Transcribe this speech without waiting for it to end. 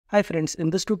Hi friends, in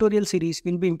this tutorial series,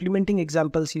 we'll be implementing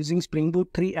examples using Spring Boot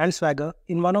 3 and Swagger.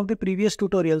 In one of the previous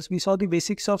tutorials, we saw the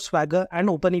basics of Swagger and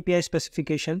OpenAPI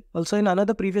specification. Also in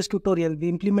another previous tutorial, we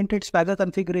implemented Swagger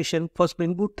configuration for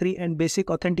Spring Boot 3 and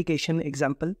basic authentication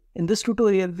example. In this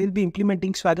tutorial, we'll be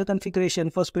implementing Swagger configuration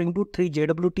for Spring Boot 3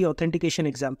 JWT authentication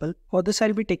example. For this,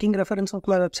 I'll be taking reference of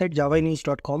my website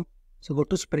javanews.com. So go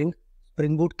to Spring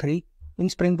Boot 3. In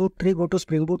Spring Boot 3, go to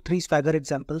Spring Boot 3 Swagger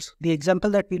examples. The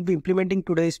example that we'll be implementing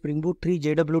today is Spring Boot 3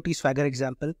 JWT Swagger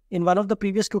example. In one of the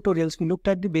previous tutorials, we looked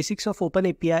at the basics of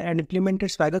OpenAPI and implemented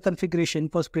Swagger configuration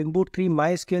for Spring Boot 3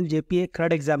 MySQL JPA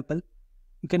CRUD example.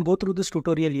 You can go through this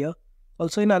tutorial here.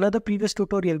 Also in another previous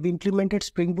tutorial, we implemented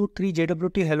Spring Boot 3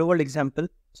 JWT Hello World example.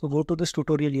 So go to this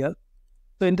tutorial here.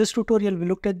 So in this tutorial, we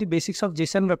looked at the basics of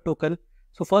JSON Web Token.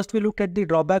 So first we looked at the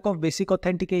drawback of basic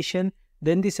authentication.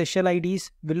 Then the session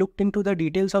IDs, we looked into the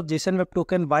details of JSON Web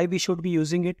Token, why we should be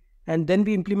using it, and then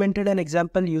we implemented an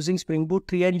example using Spring Boot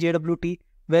 3 and JWT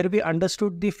where we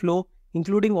understood the flow,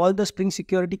 including all the Spring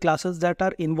security classes that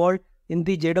are involved in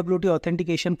the JWT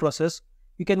authentication process.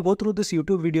 You can go through this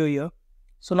YouTube video here.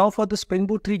 So now for the Spring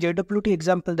Boot 3 JWT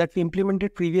example that we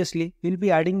implemented previously, we'll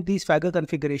be adding the Swagger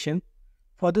configuration.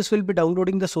 For this, we'll be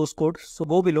downloading the source code. So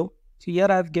go below. So here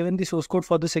I have given the source code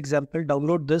for this example.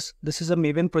 Download this. This is a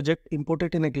Maven project. Import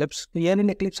it in Eclipse. So here in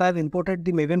Eclipse, I have imported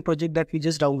the Maven project that we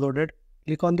just downloaded.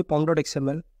 Click on the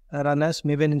pom.xml. Run as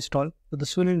Maven install. So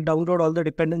this will download all the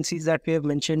dependencies that we have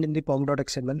mentioned in the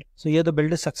pom.xml. So here the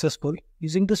build is successful.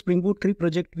 Using the Spring Boot 3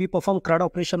 project, we perform CRUD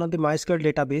operation on the MySQL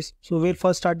database. So we'll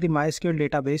first start the MySQL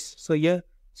database. So here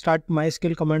start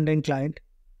MySQL command line client.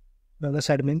 Run as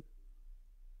admin.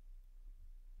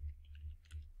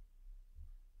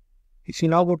 If you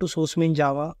now go to source main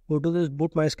Java, go to this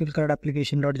boot MySQL CRUD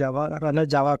application.java, run a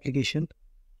Java application.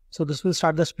 So this will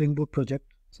start the Spring Boot project.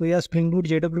 So yeah, Spring Boot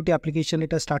JWT application,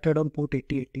 it has started on port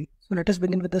 8080. So let us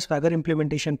begin with the Swagger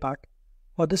implementation part.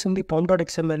 For this in the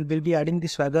pom.xml, we'll be adding the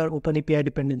Swagger OpenAPI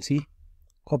dependency.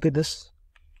 Copy this.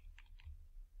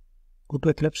 Go to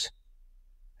Eclipse.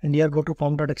 And here go to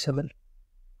pom.xml.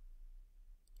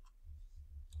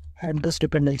 Add this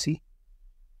dependency.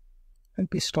 And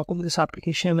be stopping this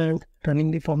application and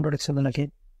running the pom.xml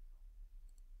again.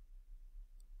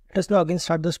 Let us now again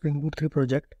start the Spring Boot 3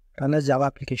 project, run as Java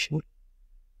application.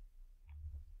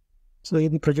 So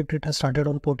in the project it has started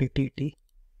on port 8080.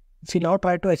 If we now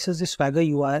try to access the Swagger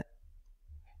UI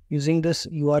using this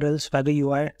URL swagger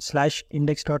UI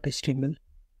 /index.html.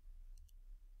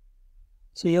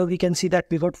 So here we can see that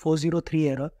we got 403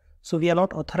 error. So we are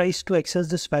not authorized to access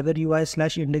the Swagger UI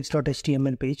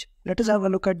 /index.html page. Let us have a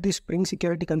look at the Spring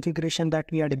security configuration that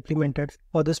we had implemented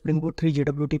for the Spring Boot 3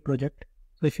 JWT project.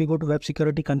 So if we go to web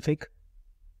security config.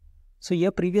 So here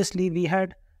previously we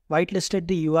had whitelisted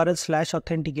the URL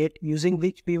 /authenticate using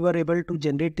which we were able to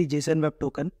generate the JSON Web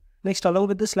Token. Next, along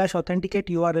with the /authenticate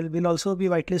URL, we'll also be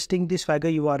whitelisting the Swagger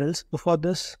URLs. So for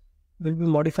this, we'll be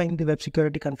modifying the web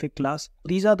security config class.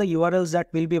 These are the URLs that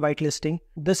we'll be whitelisting.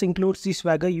 This includes the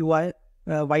Swagger UI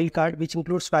wildcard, which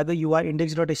includes Swagger UI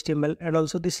index.html, and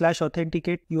also the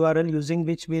 /authenticate URL using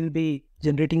which we'll be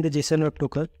generating the JSON Web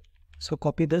Token. So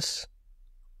copy this.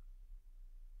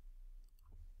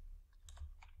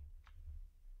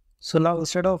 So now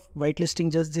instead of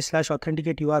whitelisting just the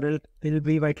 /authenticate URL, we'll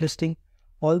be whitelisting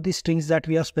all the strings that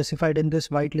we have specified in this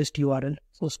whitelist URL.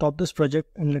 So stop this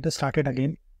project and let us start it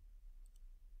again.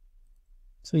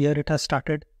 So here it has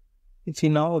started. If we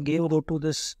now again go to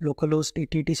this localhost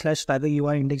 8080/swagger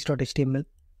UI index.html,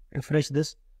 refresh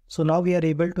this. So now we are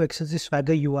able to access the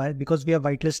Swagger UI because we have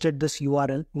whitelisted this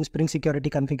URL in Spring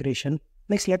security configuration.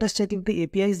 Next, let us check if the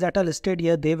APIs that are listed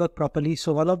here, they work properly.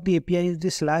 So one of the APIs is the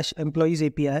 /employees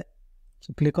API.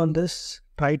 So click on this,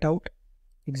 try it out,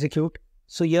 execute.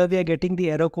 So here we are getting the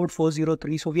error code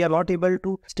 403. So we are not able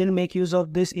to still make use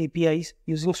of this APIs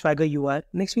using Swagger UI.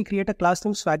 Next, we create a class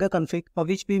named Swagger config, for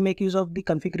which we make use of the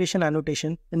configuration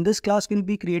annotation. In this class, we'll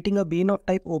be creating a bean of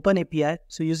type OpenAPI.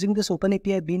 So using this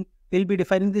OpenAPI bean, we'll be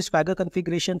defining the Swagger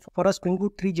configuration for a Spring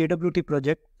Boot 3 JWT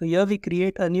project. So here we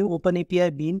create a new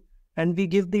OpenAPI bean and we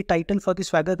give the title for the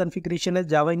Swagger configuration as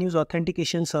Java News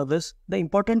Authentication Service. The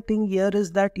important thing here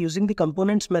is that using the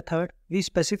components method, we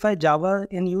specify Java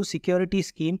in use security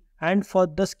scheme, and for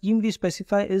the scheme we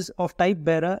specify is of type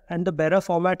bearer and the bearer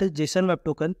format is JSON Web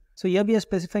Token. So here we are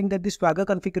specifying that the Swagger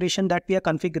configuration that we are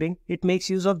configuring, it makes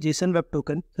use of JSON Web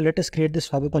Token. So let us create the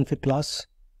Swagger config class.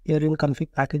 Here in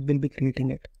config package we'll be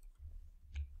creating it.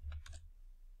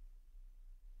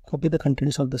 Copy the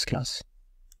contents of this class.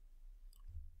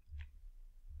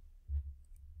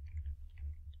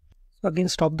 So again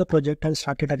stop the project and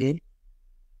start it again.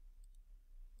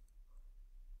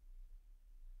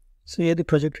 So here the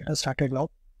project has started now.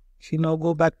 If you now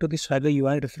go back to the Swagger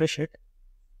UI, refresh it.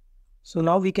 So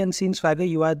now we can see in Swagger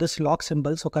UI this lock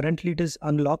symbol. So currently it is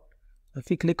unlocked. If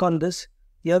we click on this,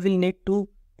 here we'll need to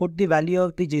put the value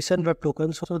of the JSON Web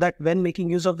Token so that when making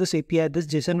use of this API, this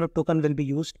JSON Web Token will be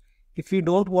used. If we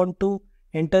don't want to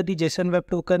enter the JSON Web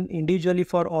Token individually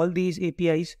for all these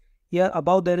APIs, here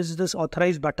above there is this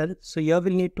authorize button. So here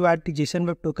we'll need to add the JSON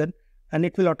Web Token and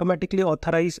it will automatically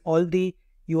authorize all the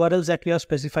URLs that we have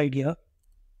specified here.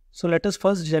 So let us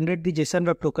first generate the JSON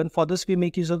Web Token. For this we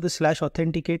make use of the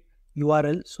 /authenticate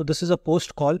URL. So this is a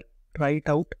post call, try it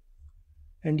out.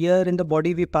 And here in the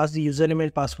body we pass the username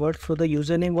and password. So the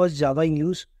username was Java in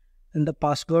use and the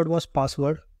password was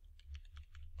password.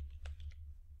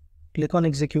 Click on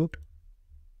execute.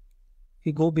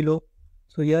 We go below.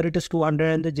 So here it is 200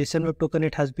 and the JSON Web Token,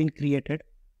 it has been created.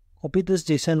 Copy this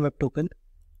JSON Web Token.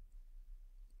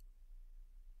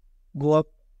 Go up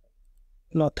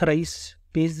and authorize,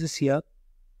 paste this here,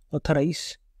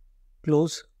 authorize,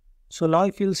 close. So now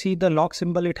if you'll see the lock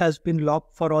symbol, it has been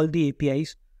locked for all the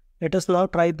APIs. Let us now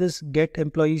try this get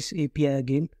employees API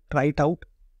again. Try it out.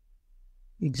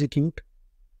 Execute.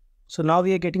 So now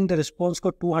we are getting the response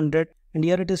code 200 and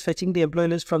here it is fetching the employee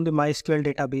list from the MySQL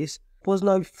database. Suppose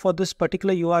now for this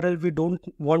particular URL we don't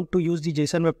want to use the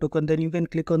JSON Web Token, then you can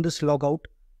click on this logout,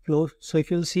 close. So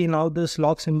if you'll see now this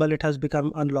lock symbol, it has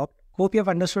become unlocked. Hope you have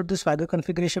understood this Swagger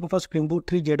configuration for Spring Boot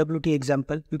 3 JWT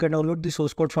example. You can download the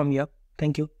source code from here.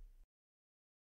 Thank you.